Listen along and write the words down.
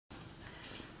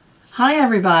Hi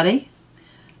everybody,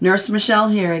 Nurse Michele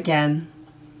here again.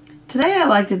 Today I'd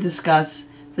like to discuss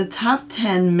the top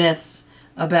 10 myths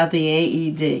about the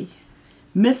AED.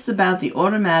 Myths about the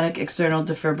automatic external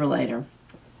defibrillator.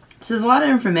 So there's a lot of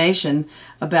information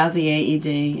about the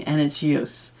AED and its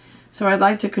use. So I'd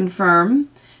like to confirm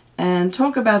and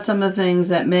talk about some of the things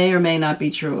that may or may not be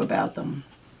true about them.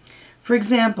 For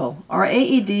example, are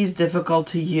AEDs difficult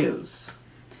to use?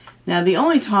 Now, the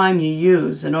only time you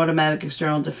use an automatic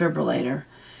external defibrillator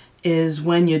is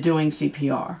when you're doing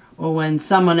CPR or when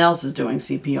someone else is doing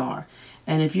CPR.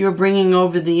 And if you're bringing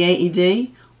over the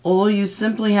AED, all you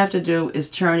simply have to do is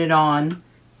turn it on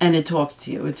and it talks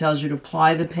to you. It tells you to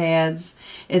apply the pads.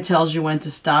 It tells you when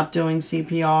to stop doing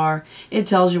CPR. It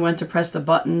tells you when to press the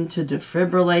button to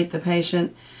defibrillate the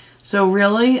patient. So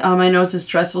really, I know it's a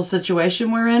stressful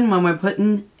situation we're in when we're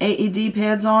putting AED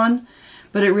pads on,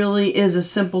 but it really is a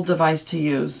simple device to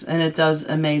use, and it does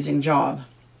an amazing job.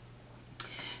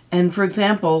 And for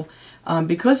example,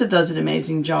 because it does an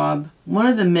amazing job, one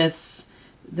of the myths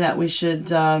that we should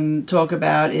talk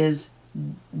about is,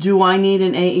 do I need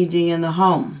an AED in the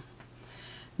home?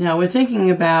 Now we're thinking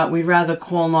about we'd rather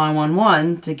call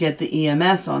 911 to get the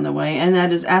EMS on the way, and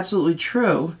that is absolutely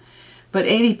true, but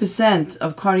 80%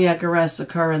 of cardiac arrests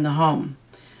occur in the home.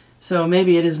 So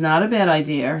maybe it is not a bad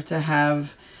idea to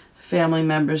have family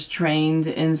members trained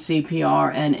in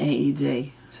CPR and AED.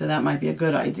 So that might be a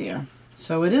good idea.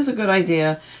 So it is a good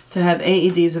idea to have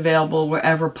AEDs available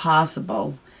wherever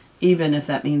possible, even if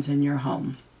that means in your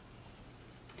home.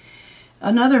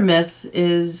 Another myth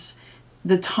is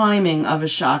the timing of a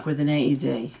shock with an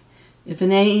AED. If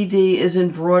an AED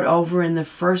isn't brought over in the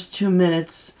first 2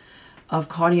 minutes of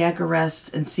cardiac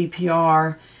arrest and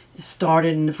CPR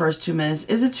started in the first 2 minutes,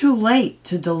 is it too late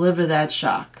to deliver that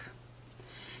shock?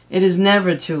 It is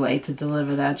never too late to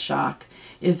deliver that shock.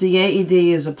 If the AED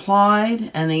is applied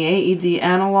and the AED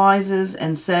analyzes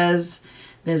and says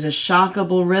there's a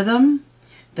shockable rhythm,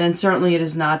 then certainly it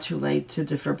is not too late to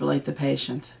defibrillate the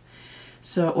patient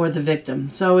or the victim.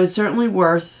 So it's certainly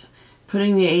worth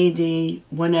putting the AED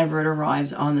whenever it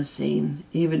arrives on the scene,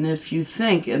 even if you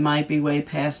think it might be way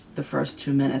past the first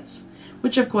 2 minutes,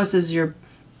 which of course is your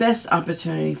best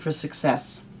opportunity for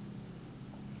success.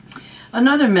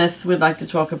 Another myth we'd like to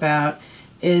talk about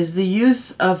is the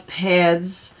use of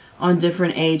pads on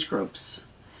different age groups.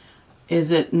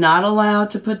 Is it not allowed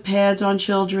to put pads on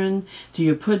children? Do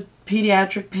you put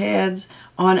pediatric pads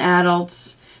on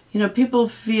adults? You know, people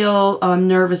feel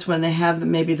nervous when they have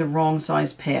maybe the wrong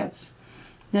size pads.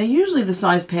 Now, usually the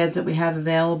size pads that we have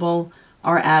available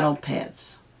are adult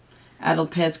pads.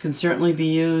 Adult pads can certainly be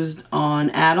used on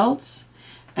adults,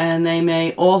 and they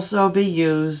may also be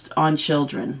used on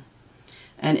children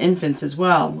and infants as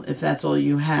well, if that's all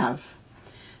you have.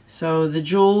 So the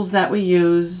joules that we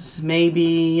use may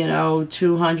be,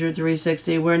 200,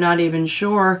 360. We're not even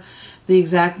sure the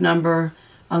exact number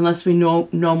unless we know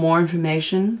more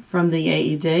information from the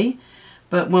AED.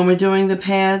 But when we're doing the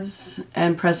pads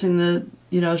and pressing the,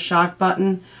 shock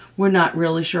button, we're not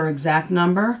really sure exact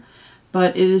number,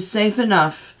 but it is safe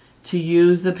enough to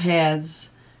use the pads,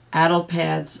 adult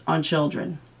pads, on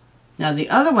children. Now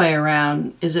the other way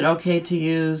around, is it okay to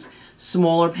use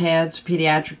smaller pads,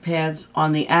 pediatric pads,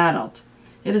 on the adult?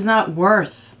 It is not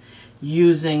worth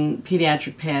using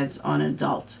pediatric pads on an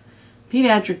adult.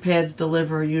 Pediatric pads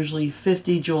deliver usually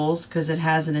 50 joules because it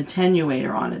has an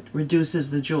attenuator on it,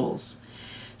 reduces the joules.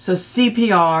 So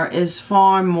CPR is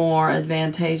far more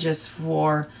advantageous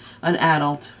for an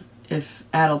adult if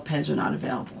adult pads are not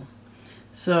available.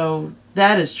 So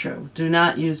that is true. Do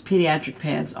not use pediatric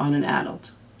pads on an adult.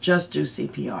 Just do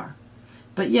CPR.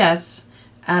 But yes,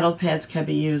 adult pads can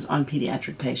be used on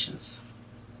pediatric patients.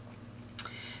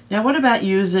 Now, what about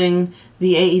using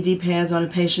the AED pads on a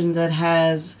patient that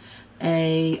has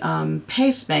a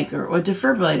pacemaker or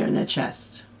defibrillator in their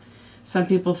chest? Some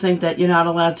people think that you're not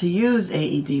allowed to use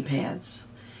AED pads.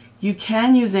 You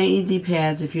can use AED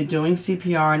pads if you're doing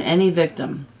CPR on any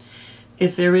victim.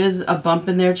 If there is a bump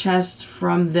in their chest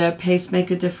from their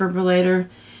pacemaker defibrillator,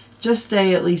 just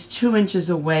stay at least 2 inches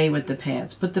away with the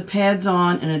pads. Put the pads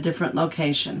on in a different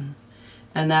location,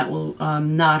 and that will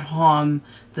not harm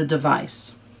the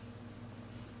device.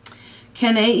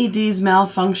 Can AEDs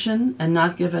malfunction and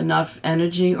not give enough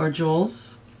energy or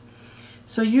joules?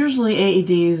 So usually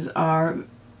AEDs are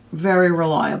very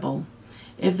reliable.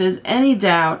 If there's any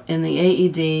doubt in the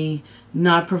AED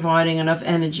not providing enough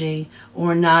energy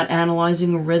or not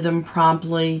analyzing a rhythm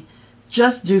promptly,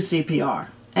 just do CPR.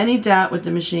 Any doubt with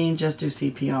the machine, just do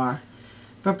CPR.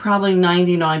 But probably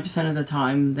 99% of the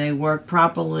time they work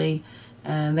properly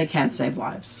and they can save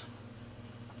lives.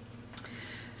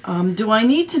 Do I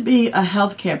need to be a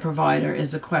healthcare provider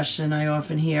is a question I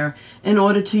often hear in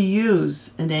order to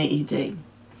use an AED.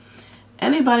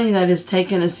 Anybody that has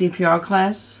taken a CPR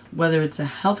class, whether it's a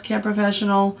healthcare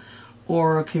professional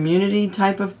or a community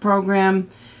type of program,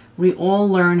 we all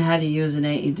learn how to use an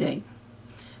AED.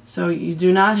 So you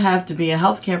do not have to be a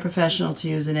healthcare professional to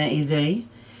use an AED.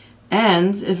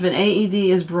 And if an AED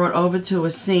is brought over to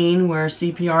a scene where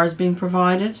CPR is being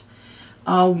provided,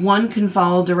 one can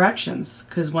follow directions,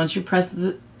 because once you press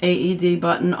the AED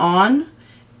button on,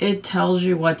 it tells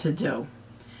you what to do.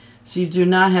 So you do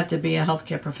not have to be a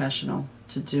healthcare professional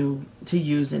to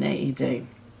use an AED.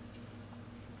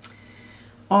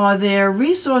 Are there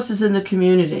resources in the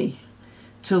community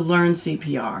to learn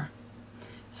CPR?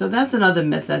 So that's another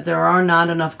myth, that there are not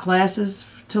enough classes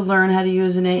to learn how to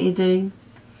use an AED.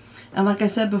 And like I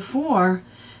said before,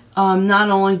 not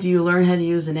only do you learn how to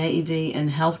use an AED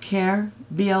in healthcare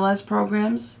BLS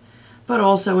programs, but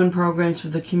also in programs for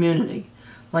the community,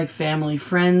 like Family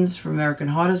Friends for American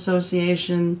Heart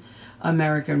Association,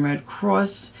 American Red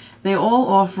Cross. They all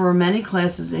offer many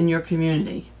classes in your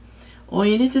community. All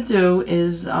you need to do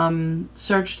is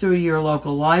search through your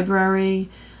local library.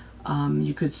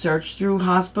 You could search through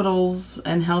hospitals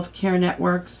and healthcare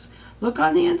networks. Look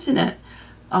on the internet.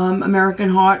 American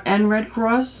Heart and Red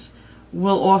Cross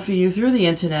will offer you through the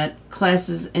internet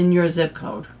classes in your zip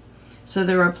code. So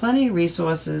there are plenty of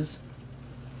resources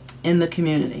in the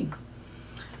community.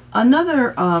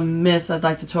 Another myth I'd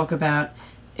like to talk about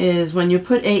is when you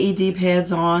put AED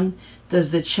pads on,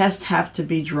 does the chest have to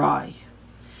be dry?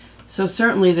 So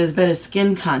certainly there's better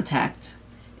skin contact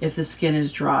if the skin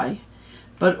is dry.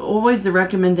 But always the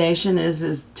recommendation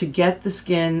is to get the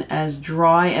skin as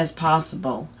dry as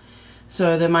possible.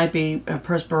 So there might be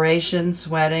perspiration,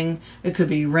 sweating, it could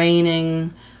be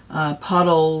raining,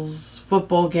 puddles,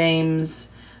 football games.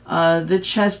 The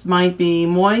chest might be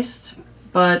moist,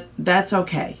 but that's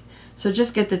okay. So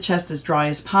just get the chest as dry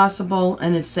as possible,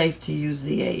 and it's safe to use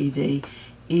the AED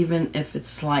even if it's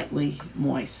slightly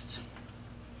moist.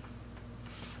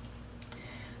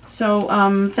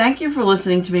 So thank you for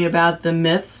listening to me about the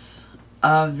myths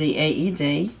of the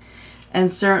AED. And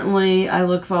certainly I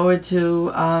look forward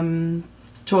to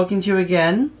talking to you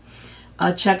again.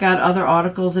 Check out other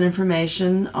articles and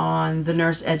information on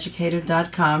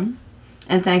thenurseeducator.com.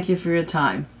 And thank you for your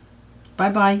time.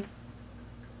 Bye-bye.